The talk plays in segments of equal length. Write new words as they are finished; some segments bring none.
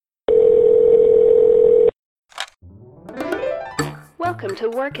Welcome to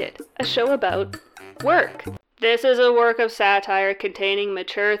Work It, a show about work. This is a work of satire containing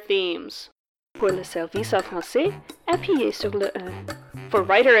mature themes. Pour le service en français, appuyez sur le 1. For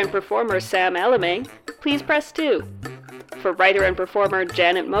writer and performer Sam Alamang, please press 2. For writer and performer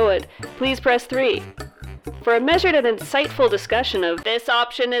Janet Mowat, please press 3. For a measured and insightful discussion of this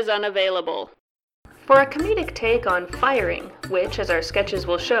option is unavailable. For a comedic take on firing, which, as our sketches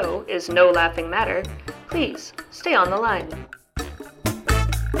will show, is no laughing matter, please stay on the line.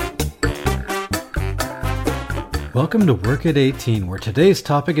 Welcome to Work at 18, where today's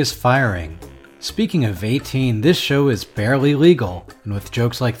topic is firing. Speaking of 18, this show is barely legal, and with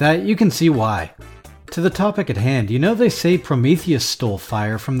jokes like that, you can see why. To the topic at hand, you know they say Prometheus stole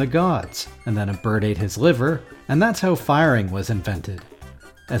fire from the gods, and then a bird ate his liver, and that's how firing was invented.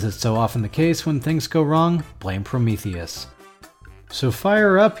 As is so often the case when things go wrong, blame Prometheus. So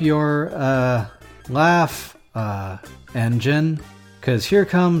fire up your, laugh, engine, 'cause here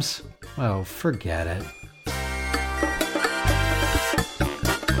comes, oh, forget it.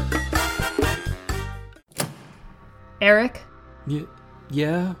 Eric?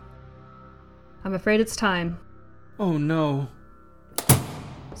 Yeah? I'm afraid it's time. Oh no.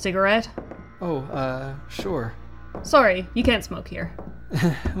 Cigarette? Oh, sure. Sorry, you can't smoke here.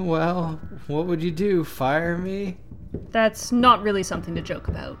 Well, what would you do, fire me? That's not really something to joke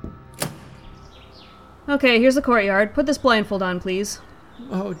about. Okay, here's the courtyard. Put this blindfold on, please.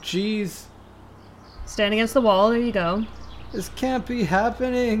 Oh jeez, Stand against the wall, there you go. this can't be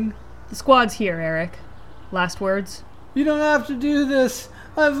happening. The squad's here, Eric. Last words? You don't have to do this.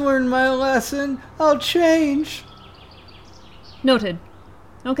 I've learned my lesson. I'll change. Noted.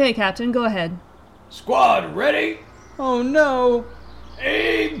 Okay, Captain, go ahead. Squad, ready? Oh no.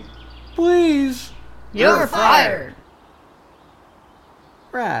 Aim! Please. You're fired!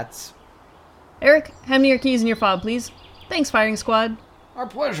 Rats. Eric, hand me your keys and your fob, please. Thanks, firing squad. Our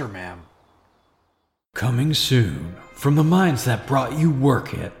pleasure, ma'am. Coming soon from the minds that brought you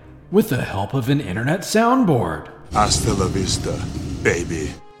Work It, with the help of an internet soundboard. Hasta la vista,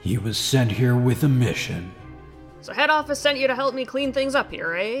 baby. He was sent here with a mission. So head office sent you to help me clean things up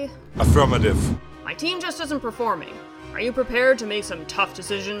here, eh? Affirmative. My team just isn't performing. Are you prepared to make some tough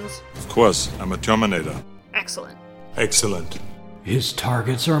decisions? Of course, I'm a Terminator. Excellent. Excellent. His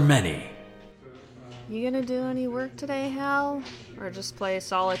targets are many. You gonna do any work today, Hal? Or just play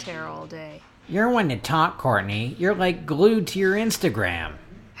solitaire all day? You're one to talk, Courtney. You're like glued to your Instagram.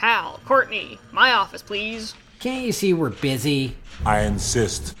 Hal, Courtney, my office, please. Can't you see we're busy? I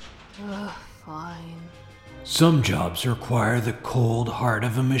insist. Fine. Some jobs require the cold heart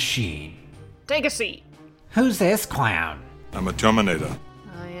of a machine. Take a seat. Who's this clown? I'm a Terminator.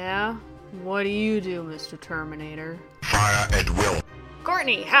 Oh, yeah? What do you do, Mr. Terminator? Fire at will.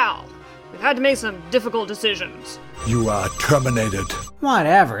 Courtney, Hal, we've had to make some difficult decisions. You are terminated.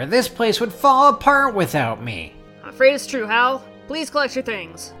 Whatever, this place would fall apart without me. I'm afraid it's true, Hal. Please collect your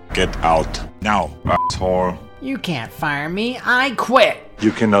things. Get out. Now, asshole. You can't fire me, I quit.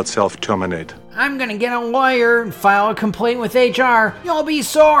 You cannot self-terminate. I'm gonna get a lawyer and file a complaint with HR. You'll be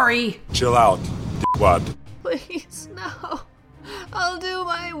sorry. Chill out, dickwad. Please, no. I'll do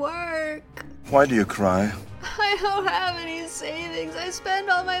my work. Why do you cry? I don't have any savings. I spend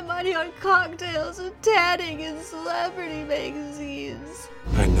all my money on cocktails and tanning and celebrity magazines.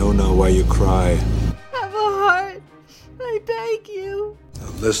 I know now why you cry. Have a heart. I beg you. Now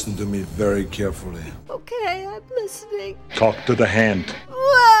listen to me very carefully. Okay, I'm listening. Talk to the hand.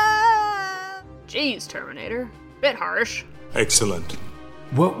 Ah! Jeez, Terminator. Bit harsh. Excellent.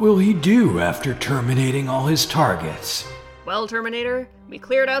 What will he do after terminating all his targets? Well, Terminator, we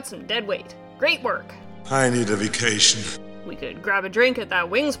cleared out some dead weight. Great work. I need a vacation. We could grab a drink at that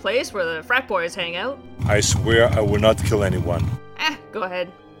Wings place where the frat boys hang out. I swear I will not kill anyone. Go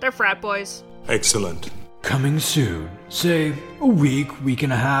ahead. They're frat boys. Excellent. Coming soon. Say, a week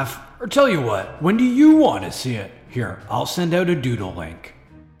and a half. Or tell you what, when do you want to see it? Here, I'll send out a doodle link.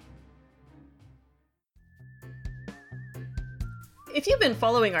 If you've been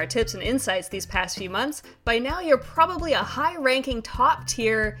following our tips and insights these past few months, by now you're probably a high-ranking,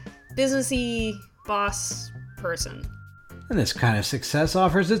 top-tier, businessy boss person. And this kind of success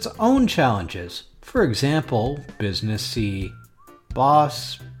offers its own challenges. For example, businessy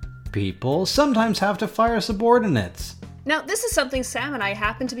boss people sometimes have to fire subordinates. Now, this is something Sam and I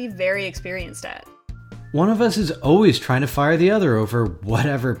happen to be very experienced at. One of us is always trying to fire the other over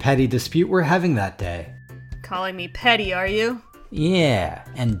whatever petty dispute we're having that day. Calling me petty, are you? Yeah,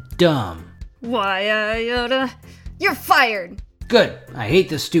 and dumb. Why, Yoda? You're fired! Good, I hate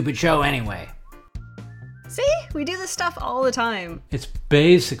this stupid show anyway. See? We do this stuff all the time. It's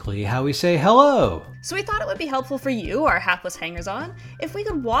basically how we say hello. So we thought it would be helpful for you, our hapless hangers-on, if we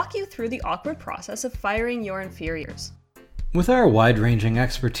could walk you through the awkward process of firing your inferiors. With our wide-ranging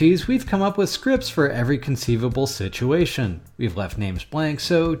expertise, we've come up with scripts for every conceivable situation. We've left names blank,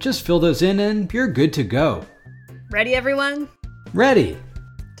 so just fill those in and you're good to go. Ready, everyone? Ready!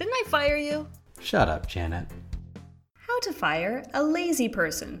 Didn't I fire you? Shut up, Janet. How to fire a lazy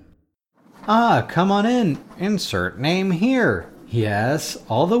person. Ah, come on in. Insert name here. Yes,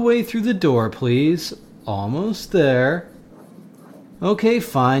 all the way through the door, please. Almost there. Okay,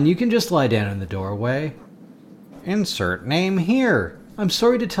 fine, you can just lie down in the doorway. Insert name here. I'm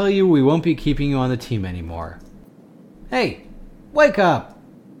sorry to tell you we won't be keeping you on the team anymore. Hey, wake up!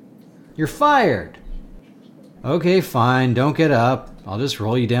 You're fired! Okay, fine, don't get up. I'll just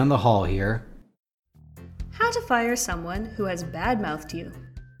roll you down the hall here. How to fire someone who has badmouthed you.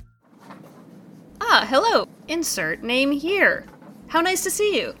 Ah, hello. Insert name here. How nice to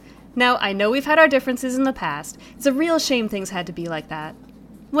see you. Now, I know we've had our differences in the past. It's a real shame things had to be like that.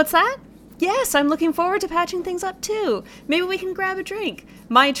 What's that? Yes, I'm looking forward to patching things up too. Maybe we can grab a drink.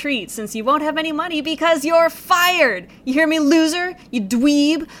 My treat, since you won't have any money because you're fired. You hear me, loser? You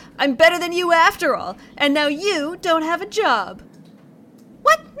dweeb? I'm better than you after all. And now you don't have a job.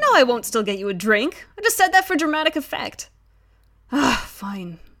 What? No, I won't still get you a drink. I just said that for dramatic effect. Ah,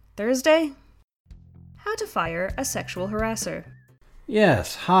 fine. Thursday? How to fire a sexual harasser.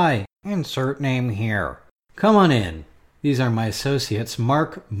 Yes, hi. Insert name here. Come on in. These are my associates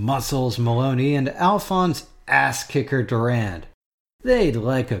Mark Muscles Maloney and Alphonse Ass Kicker Durand. They'd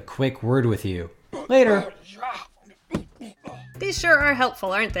like a quick word with you. Later. These sure are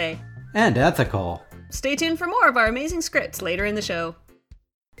helpful, aren't they? And ethical. Stay tuned for more of our amazing scripts later in the show.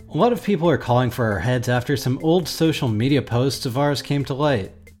 A lot of people are calling for our heads after some old social media posts of ours came to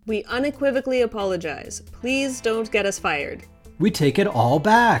light. We unequivocally apologize. Please don't get us fired. We take it all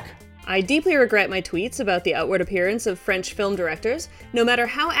back. I deeply regret my tweets about the outward appearance of French film directors. No matter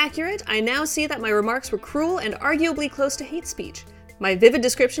how accurate, I now see that my remarks were cruel and arguably close to hate speech. My vivid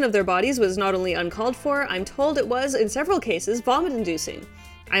description of their bodies was not only uncalled for, I'm told it was, in several cases, vomit-inducing.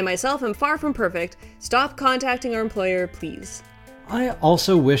 I myself am far from perfect. Stop contacting our employer, please. I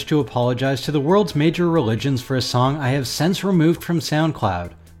also wish to apologize to the world's major religions for a song I have since removed from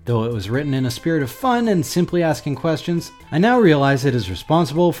SoundCloud. Though it was written in a spirit of fun and simply asking questions, I now realize it is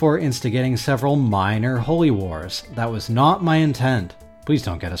responsible for instigating several minor holy wars. That was not my intent. Please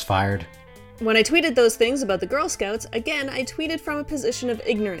don't get us fired. When I tweeted those things about the Girl Scouts, again, I tweeted from a position of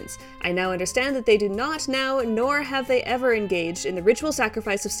ignorance. I now understand that they do not now, nor have they ever engaged in the ritual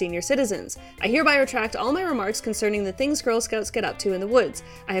sacrifice of senior citizens. I hereby retract all my remarks concerning the things Girl Scouts get up to in the woods.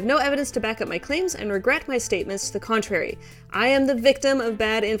 I have no evidence to back up my claims and regret my statements to the contrary. I am the victim of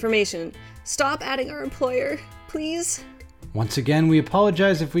bad information. Stop adding our employer, please. Once again, we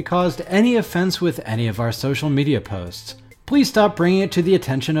apologize if we caused any offense with any of our social media posts. Please stop bringing it to the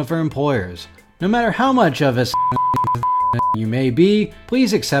attention of our employers. No matter how much of a you may be,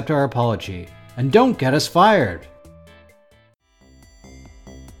 please accept our apology. And don't get us fired.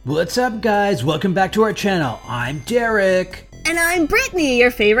 What's up, guys? Welcome back to our channel. I'm Derek. And I'm Brittany,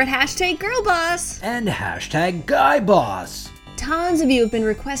 your favorite hashtag girl boss. And hashtag guy boss. Tons of you have been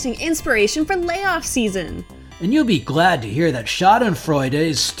requesting inspiration for layoff season. And you'll be glad to hear that Schadenfreude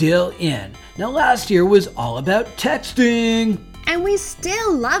is still in. Now, last year was all about texting. And we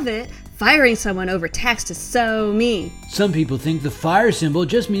still love it. Firing someone over text is so me. Some people think the fire symbol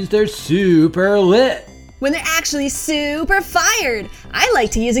just means they're super lit. When they're actually super fired. I like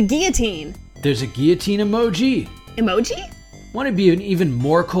to use a guillotine. There's a guillotine emoji. Emoji? Want to be an even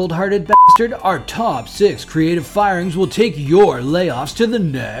more cold-hearted bastard? Our top 6 creative firings will take your layoffs to the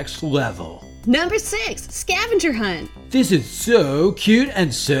next level. Number 6, scavenger hunt. This is so cute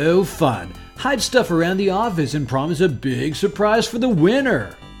and so fun. Hide stuff around the office and promise a big surprise for the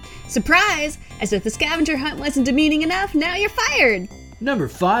winner. Surprise! As if the scavenger hunt wasn't demeaning enough, now you're fired. Number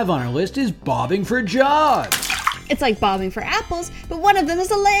 5 on our list is bobbing for jobs. It's like bobbing for apples, but one of them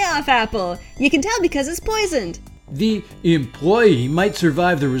is a layoff apple. You can tell because it's poisoned. The employee might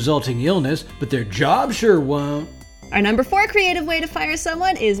survive the resulting illness, but their job sure won't. Our number 4 creative way to fire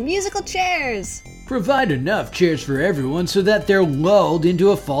someone is musical chairs. Provide enough chairs for everyone so that they're lulled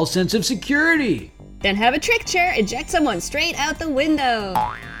into a false sense of security. Then have a trick chair eject someone straight out the window.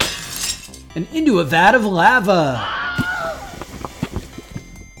 And into a vat of lava.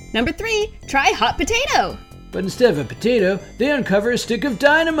 Number 3, try hot potato. But instead of a potato, they uncover a stick of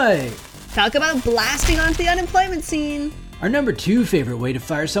dynamite. Talk about blasting onto the unemployment scene. Our number 2 favorite way to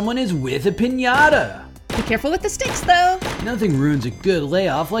fire someone is with a piñata. Be careful with the sticks, though. Nothing ruins a good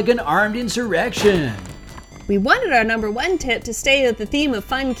layoff like an armed insurrection. We wanted our number 1 tip to stay with the theme of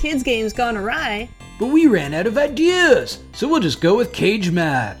fun kids games gone awry. But we ran out of ideas, so we'll just go with Cage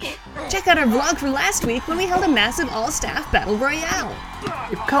Match. Check out our vlog from last week when we held a massive all-staff battle royale.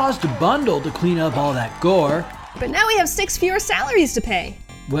 It cost a bundle to clean up all that gore. But now we have 6 fewer salaries to pay.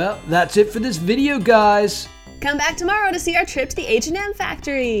 Well, that's it for this video, guys. Come back tomorrow to see our trip to the H&M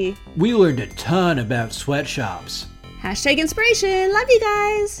factory. We learned a ton about sweatshops. Hashtag inspiration. Love you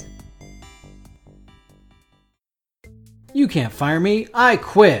guys. You can't fire me, I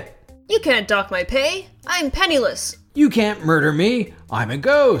quit. You can't dock my pay. I'm penniless. You can't murder me, I'm a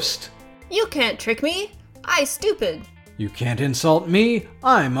ghost. You can't trick me. I stupid. You can't insult me,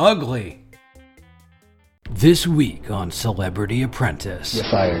 I'm ugly. This week on Celebrity Apprentice. You're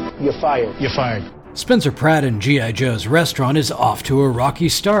fired. You're fired. You're fired. Spencer Pratt and G.I. Joe's restaurant is off to a rocky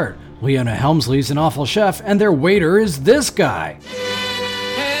start. Leona Helmsley's an awful chef, and their waiter is this guy.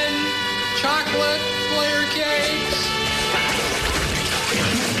 10 chocolate layer cakes.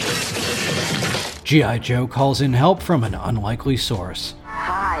 G.I. Joe calls in help from an unlikely source.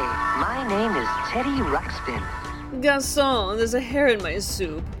 Hi, my name is Teddy Ruxpin. Garçon, there's a hair in my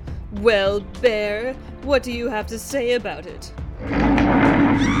soup. Well, Bear, what do you have to say about it?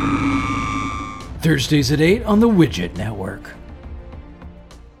 Thursdays at 8 on the Widget Network.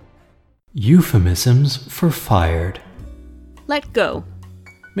 Euphemisms for fired. Let go.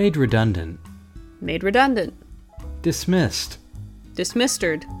 Made redundant. Made redundant. Dismissed.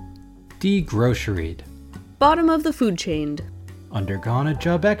 Dismistered. Degroceриed. Bottom of the food chain. Undergone a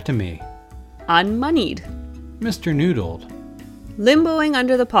jobectomy. Unmoneyed. Mr. Noodled. Limboing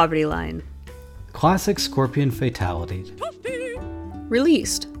under the poverty line. Classic scorpion fatality.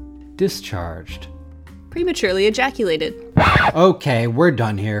 Released. Discharged. Prematurely ejaculated. Okay, we're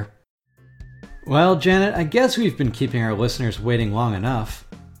done here. Well, Janet, I guess we've been keeping our listeners waiting long enough.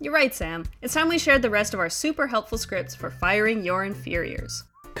 You're right, Sam. It's time we shared the rest of our super helpful scripts for firing your inferiors.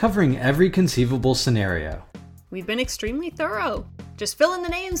 Covering every conceivable scenario. We've been extremely thorough. Just fill in the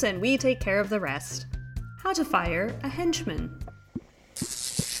names and we take care of the rest. How to fire a henchman.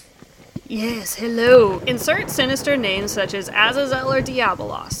 Yes, hello. Insert sinister names such as Azazel or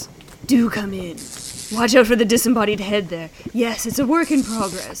Diabolos. Do come in. Watch out for the disembodied head there. Yes, it's a work in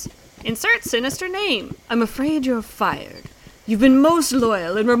progress. Insert sinister name. I'm afraid you're fired. You've been most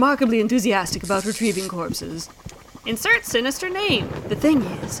loyal and remarkably enthusiastic about retrieving corpses. Insert sinister name. The thing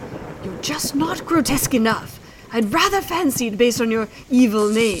is, you're just not grotesque enough. I'd rather fancied, based on your evil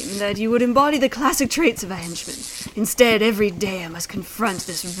name, that you would embody the classic traits of a henchman. Instead, every day I must confront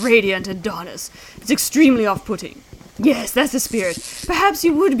this radiant Adonis. It's extremely off-putting. Yes, that's the spirit. Perhaps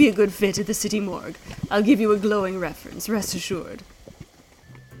you would be a good fit at the city morgue. I'll give you a glowing reference, rest assured.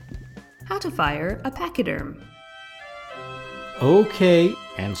 How to fire a pachyderm. Okay,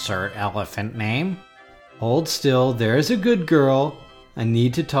 insert elephant name. Hold still, there's a good girl. I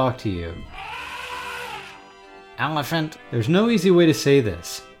need to talk to you. Elephant. There's no easy way to say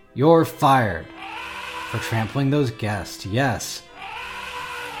this. You're fired. For trampling those guests, yes.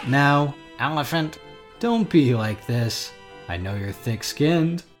 Now, elephant, don't be like this. I know you're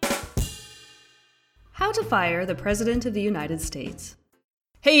thick-skinned. How to fire the President of the United States.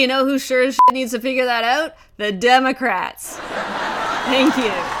 Hey, you know who sure as shit needs to figure that out? The Democrats. Thank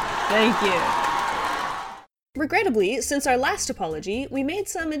you. Thank you. Regrettably, since our last apology, we made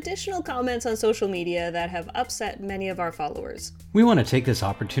some additional comments on social media that have upset many of our followers. We want to take this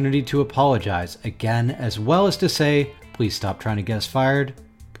opportunity to apologize again, as well as to say, please stop trying to get us fired.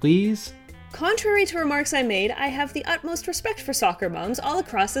 Please? Contrary to remarks I made, I have the utmost respect for soccer moms all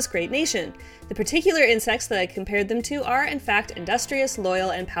across this great nation. The particular insects that I compared them to are, in fact, industrious, loyal,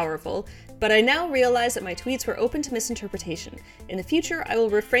 and powerful, but I now realize that my tweets were open to misinterpretation. In the future, I will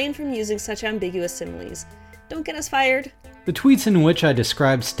refrain from using such ambiguous similes. Don't get us fired. The tweets in which I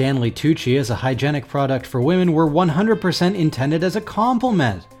described Stanley Tucci as a hygienic product for women were 100% intended as a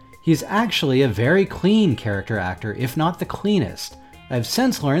compliment. He's actually a very clean character actor, if not the cleanest. I've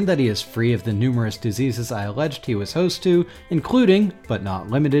since learned that he is free of the numerous diseases I alleged he was host to, including, but not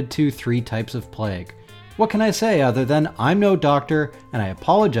limited to, 3 types of plague. What can I say other than I'm no doctor, and I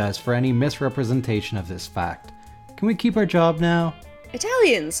apologize for any misrepresentation of this fact. Can we keep our job now?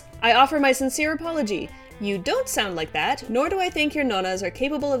 Italians! I offer my sincere apology. You don't sound like that, nor do I think your nonnas are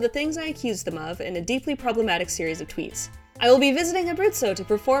capable of the things I accused them of in a deeply problematic series of tweets. I will be visiting Abruzzo to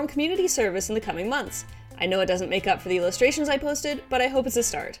perform community service in the coming months. I know it doesn't make up for the illustrations I posted, but I hope it's a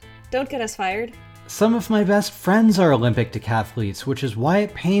start. Don't get us fired. Some of my best friends are Olympic decathletes, which is why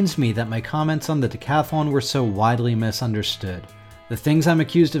it pains me that my comments on the decathlon were so widely misunderstood. The things I'm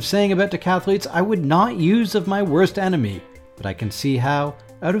accused of saying about decathletes I would not use of my worst enemy, but I can see how,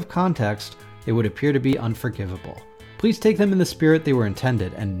 out of context, it would appear to be unforgivable. Please take them in the spirit they were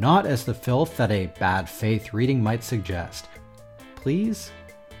intended, and not as the filth that a bad faith reading might suggest. Please?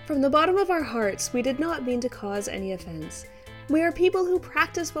 From the bottom of our hearts, we did not mean to cause any offense. We are people who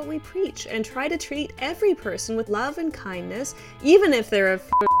practice what we preach and try to treat every person with love and kindness, even if they're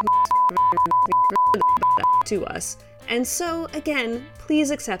to us. And so, again,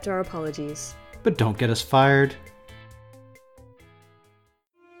 please accept our apologies. But don't get us fired.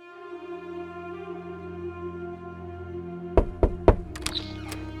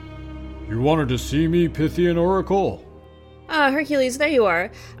 You wanted to see me, Pythian Oracle? Hercules, there you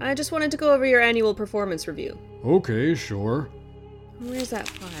are. I just wanted to go over your annual performance review. Okay, sure. Where's that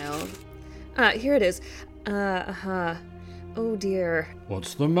file? Here it is. Oh dear.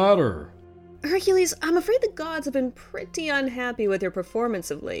 What's the matter? Hercules, I'm afraid the gods have been pretty unhappy with your performance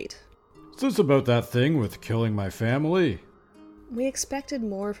of late. Is this about that thing with killing my family? We expected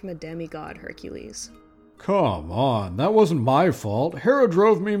more from a demigod, Hercules. Come on, that wasn't my fault. Hera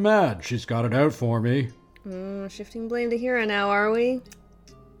drove me mad. She's got it out for me. Shifting blame to Hera now, are we?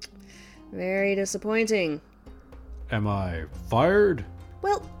 Very disappointing. Am I fired?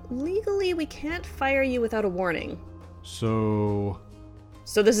 Well, legally we can't fire you without a warning. So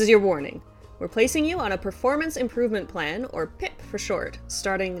this is your warning. We're placing you on a performance improvement plan, or PIP for short,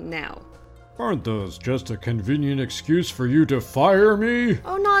 starting now. Aren't those just a convenient excuse for you to fire me?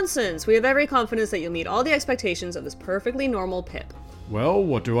 Oh, nonsense. We have every confidence that you'll meet all the expectations of this perfectly normal PIP. Well,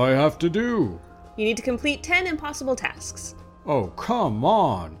 what do I have to do? You need to complete 10 impossible tasks. Oh, come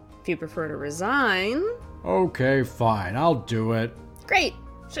on. If you prefer to resign... Okay, fine. I'll do it. Great.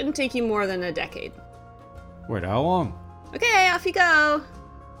 Shouldn't take you more than a decade. Wait, how long? Okay, off you go.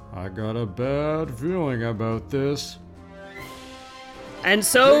 I got a bad feeling about this. And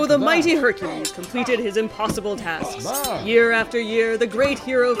so the that. mighty Hercules completed his impossible tasks. Back. Year after year, the great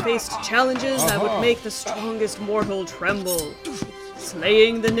hero faced challenges that would make the strongest mortal tremble.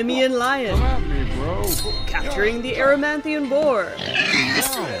 Slaying the Nemean lion, Come at me, bro. capturing the Erymanthian boar,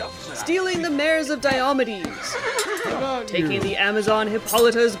 stealing the mares of Diomedes, Come at taking you. the Amazon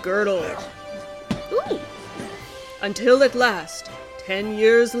Hippolyta's girdle. Ooh. Until at last, 10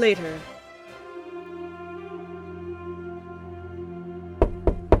 years later,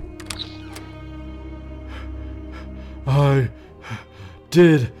 I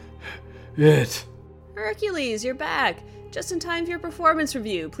did it. Hercules, you're back. Just in time for your performance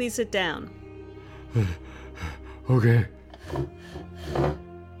review. Please sit down. Okay.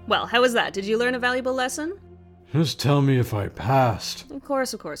 Well, how was that? Did you learn a valuable lesson? Just tell me if I passed. Of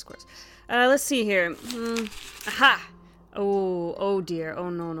course. Let's see here. Aha! Oh dear. Oh,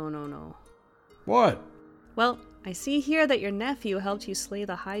 no. What? Well, I see here that your nephew helped you slay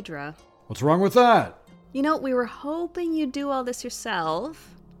the Hydra. What's wrong with that? You know, we were hoping you'd do all this yourself.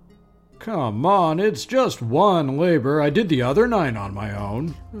 Come on, it's just one labor. I did the other 9 on my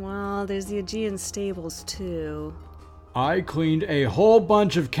own. Well, there's the Aegean stables, too. I cleaned a whole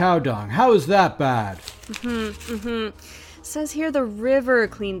bunch of cow dung. How is that bad? Says here the river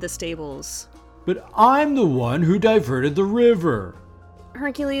cleaned the stables. But I'm the one who diverted the river.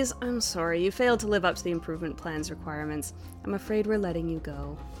 Hercules, I'm sorry. You failed to live up to the improvement plan's requirements. I'm afraid we're letting you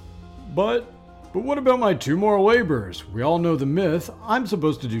go. But what about my 2 more labors? We all know the myth. I'm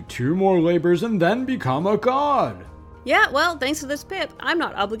supposed to do 2 more labors and then become a god. Yeah, well, thanks to this PIP, I'm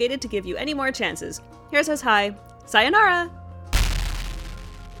not obligated to give you any more chances. Here says hi. Sayonara!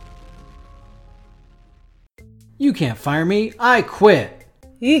 You can't fire me. I quit.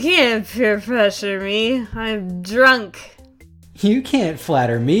 You can't peer pressure me. I'm drunk. You can't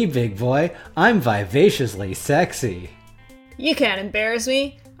flatter me, big boy. I'm vivaciously sexy. You can't embarrass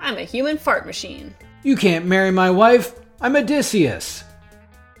me. I'm a human fart machine. You can't marry my wife. I'm Odysseus.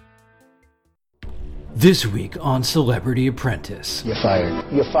 This week on Celebrity Apprentice. You're fired.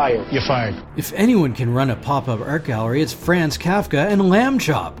 You're fired. You're fired. If anyone can run a pop-up art gallery, it's Franz Kafka and Lamb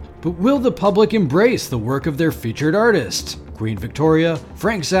Chop. But will the public embrace the work of their featured artists? Queen Victoria,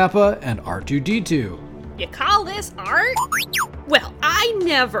 Frank Zappa, and R2-D2. You call this art? Well, I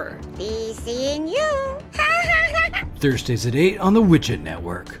never. Be seeing you. Thursdays at 8 on the Widget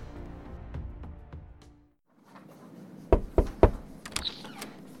Network.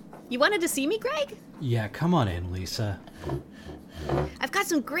 You wanted to see me, Greg? Yeah, come on in, Lisa. I've got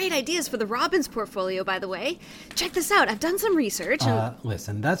some great ideas for the Robbins portfolio, by the way. Check this out. I've done some research and...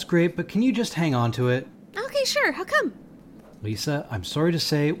 Listen, that's great, but can you just hang on to it? Okay, sure. How come? Lisa, I'm sorry to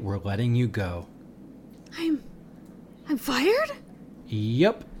say we're letting you go. I'm fired?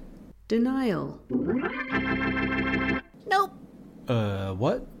 Yep. Denial. Nope.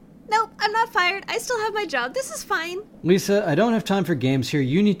 What? Nope, I'm not fired. I still have my job. This is fine. Lisa, I don't have time for games here.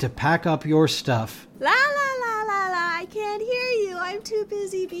 You need to pack up your stuff. La la la la la. I can't hear you. I'm too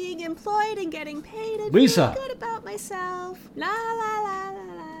busy being employed and getting paid and Lisa! feeling good about myself. La la la la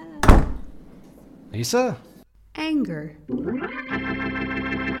la. Lisa? Anger.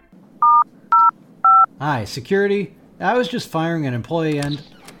 Hi, security. I was just firing an employee and...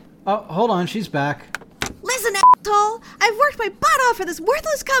 Oh, hold on, she's back. Listen, asshole! I've worked my butt off for this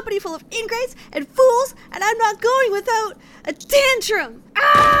worthless company full of ingrates and fools, and I'm not going without a tantrum!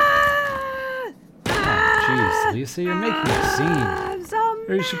 Ah! Jeez, Lisa, you're making a scene. I'm so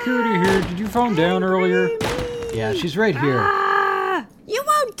Hey, security here. Did you phone down earlier? Yeah, she's right here. You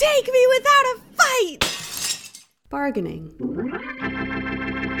won't take me without a fight! Bargaining.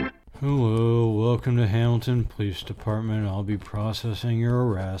 Hello, welcome to Hamilton Police Department. I'll be processing your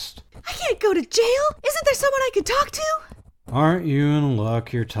arrest. I can't go to jail! Isn't there someone I could talk to? Aren't you in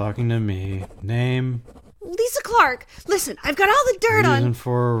luck? You're talking to me. Name? Lisa Clark. Listen, I've got all the dirt on... Reason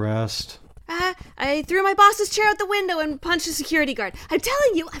for arrest? I threw my boss's chair out the window and punched a security guard. I'm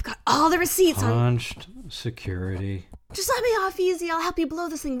telling you, I've got all the receipts on... Punched security. Just let me off easy. I'll help you blow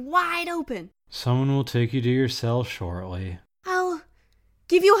this thing wide open. Someone will take you to your cell shortly. I'll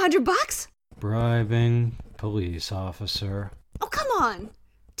give you $100? Bribing police officer. Oh, come on.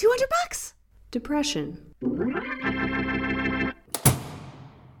 $200? Depression.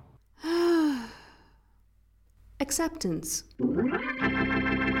 Acceptance.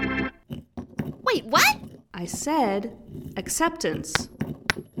 Wait, what? I said acceptance.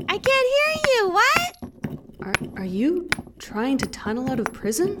 I can't hear you. What? Are you trying to tunnel out of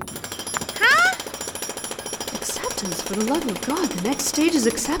prison? Huh? Acceptance, for the love of God. The next stage is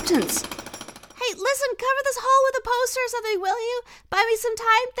acceptance. Hey, listen, cover this hole with a poster or something, will you? Buy me some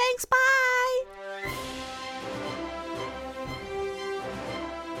time. Thanks, bye.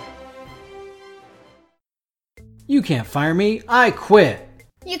 You can't fire me. I quit.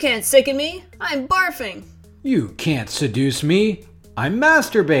 You can't sicken me. I'm barfing. You can't seduce me. I'm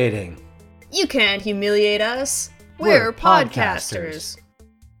masturbating. You can't humiliate us. We're podcasters.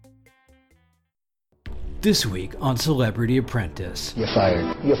 This week on Celebrity Apprentice. You're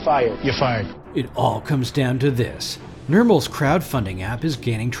fired. You're fired. You're fired. It all comes down to this. Nurml's crowdfunding app is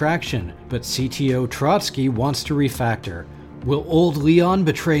gaining traction, but CTO Trotsky wants to refactor. Will old Leon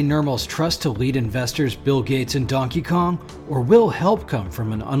betray Nurml's trust to lead investors Bill Gates and Donkey Kong? Or will help come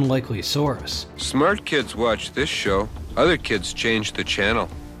from an unlikely source? Smart kids watch this show. Other kids change the channel.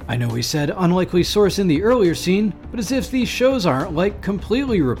 I know we said unlikely source in the earlier scene, but as if these shows aren't, like,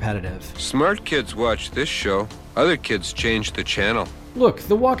 completely repetitive. Smart kids watch this show. Other kids change the channel. Look,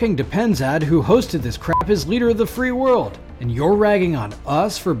 the Walking Depends ad who hosted this crap is leader of the free world, and you're ragging on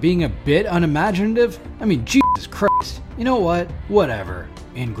us for being a bit unimaginative? I mean, Jesus Christ. You know what? Whatever.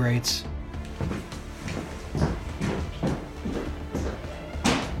 Ingrates.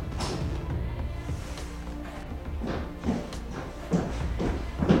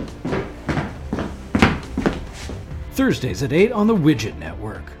 Thursdays at 8 on the Widget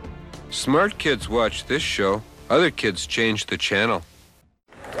Network. Smart kids watch this show. Other kids change the channel.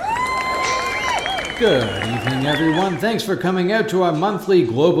 Good evening, everyone. Thanks for coming out to our monthly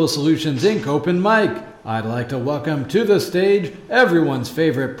Global Solutions Inc. open mic. I'd like to welcome to the stage everyone's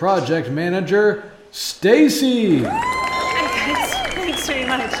favorite project manager, Stacy. Hi, guys. Thanks very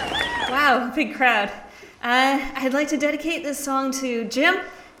much. Wow, big crowd. I'd like to dedicate this song to Jim,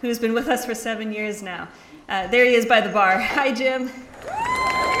 who's been with us for 7 years now. There he is by the bar. Hi, Jim.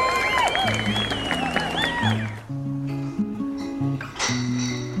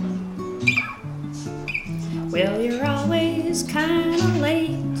 Well, you're always kinda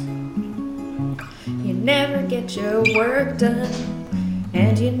late. You never get your work done.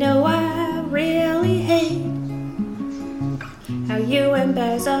 And you know I really hate how you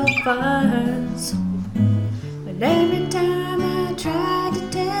embezzle funds. But every time I tried to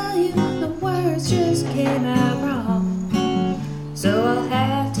tell you, the words just came out wrong. So I'll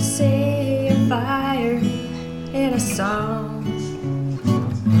have to say you're fired in a song.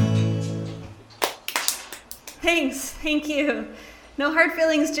 Thanks, thank you. No hard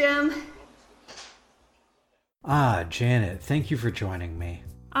feelings, Jim. Ah, Janet, thank you for joining me.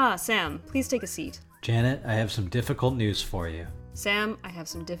 Sam, please take a seat. Janet, I have some difficult news for you. Sam, I have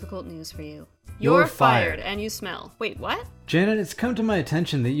some difficult news for you. You're fired. And you smell. Wait, what? Janet, it's come to my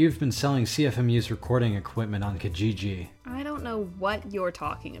attention that you've been selling CFMU's recording equipment on Kijiji. I don't know what you're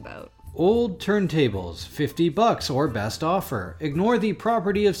talking about. Old turntables, $50 or best offer. Ignore the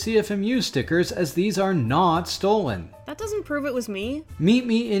property of CFMU stickers as these are not stolen. That doesn't prove it was me. Meet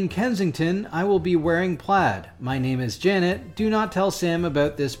me in Kensington. I will be wearing plaid. My name is Janet. Do not tell Sam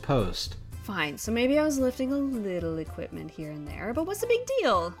about this post. Fine, so maybe I was lifting a little equipment here and there, but what's the big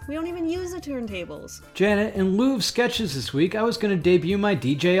deal? We don't even use the turntables. Janet, in lieu of sketches this week, I was going to debut my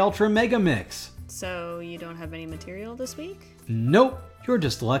DJ Ultra Mega Mix. So you don't have any material this week? Nope. You're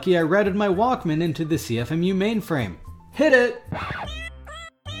just lucky I routed my Walkman into the CFMU mainframe. Hit it!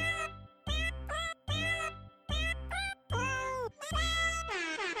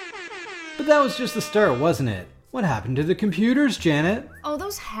 But that was just the start, wasn't it? What happened to the computers, Janet? Oh,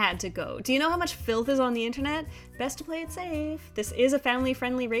 those had to go. Do you know how much filth is on the internet? Best to play it safe. This is a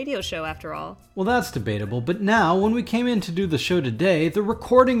family-friendly radio show, after all. Well, that's debatable, but now, when we came in to do the show today, the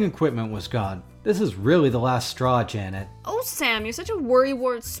recording equipment was gone. This is really the last straw, Janet. Oh, Sam, you're such a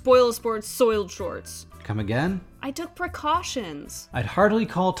worrywart, spoil-sport, soiled shorts. Come again? I took precautions. I'd hardly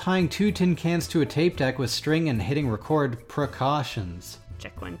call tying 2 tin cans to a tape deck with string and hitting record precautions.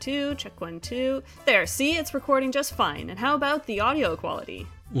 Check 1, 2, check 1, 2. There, see, it's recording just fine. And how about the audio quality?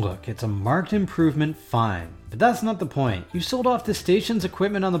 Look, it's a marked improvement, fine. But that's not the point. You sold off the station's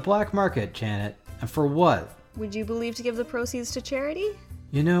equipment on the black market, Janet. And for what? Would you believe to give the proceeds to charity?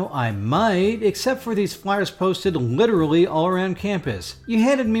 You know, I might, except for these flyers posted literally all around campus. You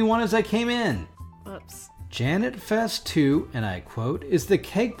handed me one as I came in. Oops. Janet Fest 2, and I quote, is the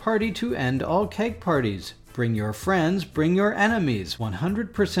keg party to end all keg parties. Bring your friends, bring your enemies.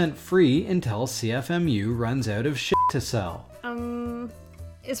 100% free until CFMU runs out of shit to sell.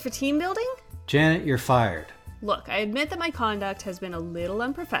 Is for team building? Janet, you're fired. Look, I admit that my conduct has been a little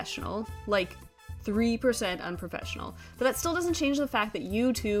unprofessional, like 3% unprofessional, but that still doesn't change the fact that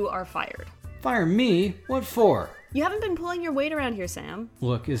you two are fired. Fire me? What for? You haven't been pulling your weight around here, Sam.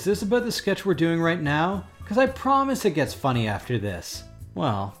 Look, is this about the sketch we're doing right now? Because I promise it gets funny after this.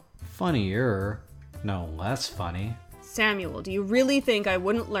 Well, funnier. No less funny. Samuel, do you really think I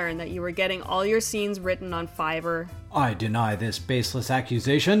wouldn't learn that you were getting all your scenes written on Fiverr? I deny this baseless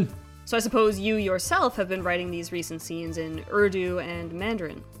accusation. So I suppose you yourself have been writing these recent scenes in Urdu and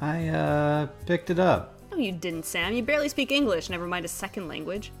Mandarin. I, picked it up. No, you didn't, Sam. You barely speak English, never mind a second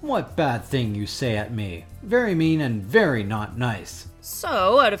language. What bad thing you say at me. Very mean and very not nice.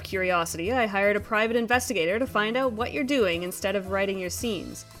 So, out of curiosity, I hired a private investigator to find out what you're doing instead of writing your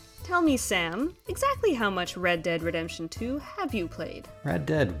scenes. Tell me, Sam, exactly how much Red Dead Redemption 2 have you played? Red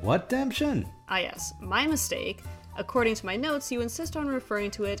Dead what Redemption? Ah yes, my mistake. According to my notes, you insist on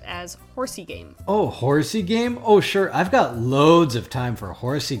referring to it as Horsey Game. Oh, Horsey Game? Oh, sure, I've got loads of time for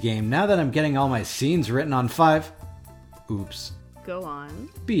Horsey Game now that I'm getting all my scenes written on 5. Oops. Go on.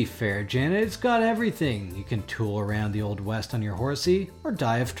 Be fair, Janet, it's got everything. You can tool around the Old West on your horsey, or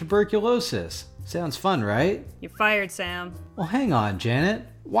die of tuberculosis. Sounds fun, right? You're fired, Sam. Well, hang on, Janet.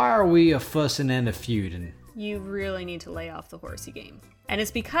 Why are we a fussin' and a feudin'? You really need to lay off the Horsey Game. And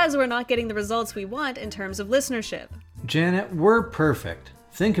it's because we're not getting the results we want in terms of listenership. Janet, we're perfect.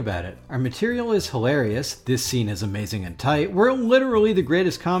 Think about it. Our material is hilarious, this scene is amazing and tight, we're literally the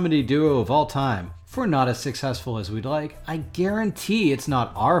greatest comedy duo of all time. If we're not as successful as we'd like, I guarantee it's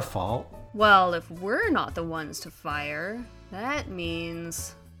not our fault. Well, if we're not the ones to fire, that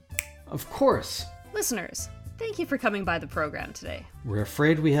means... Of course. Listeners, thank you for coming by the program today. We're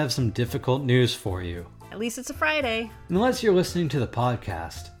afraid we have some difficult news for you. At least it's a Friday. Unless you're listening to the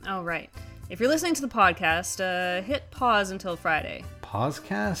podcast. Oh, right. If you're listening to the podcast, hit pause until Friday.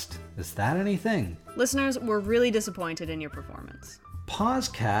 Pausecast? Is that anything? Listeners, we're really disappointed in your performance. Pause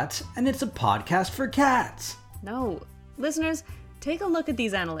Cats, and it's a podcast for cats. No. Listeners, take a look at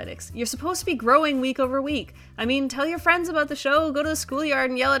these analytics. You're supposed to be growing week over week. I mean, tell your friends about the show, go to the schoolyard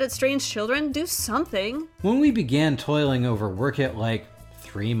and yell at strange children, do something. When we began toiling over Work It like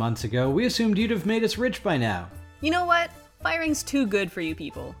 3 months ago, we assumed you'd have made us rich by now. You know what? Firing's too good for you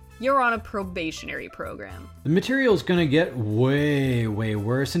people. You're on a probationary program. The material's gonna get way, way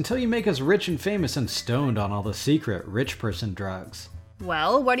worse until you make us rich and famous and stoned on all the secret rich person drugs.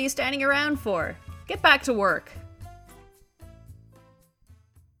 Well, what are you standing around for? Get back to work.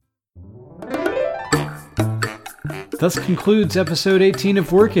 Thus concludes episode 18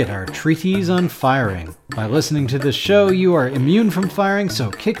 of Work It, our treatise on firing. By listening to this show, you are immune from firing, so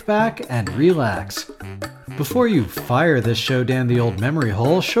kick back and relax. Before you fire this show down the old memory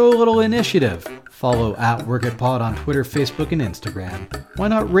hole, show a little initiative. Follow @WorkItPod on Twitter, Facebook, and Instagram. Why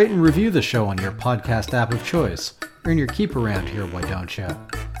not rate and review the show on your podcast app of choice? Earn your keep around here, why don't you?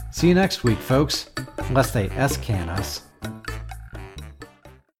 See you next week, folks. Unless they S-can us.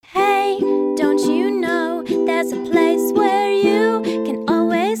 Hey, don't you know there's a place where you can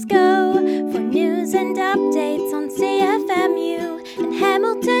always go?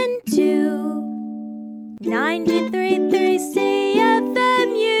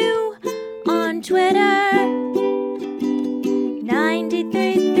 on Twitter.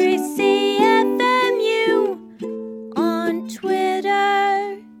 93.3 CFMU on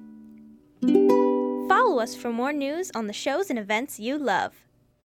Twitter. Follow us for more news on the shows and events you love.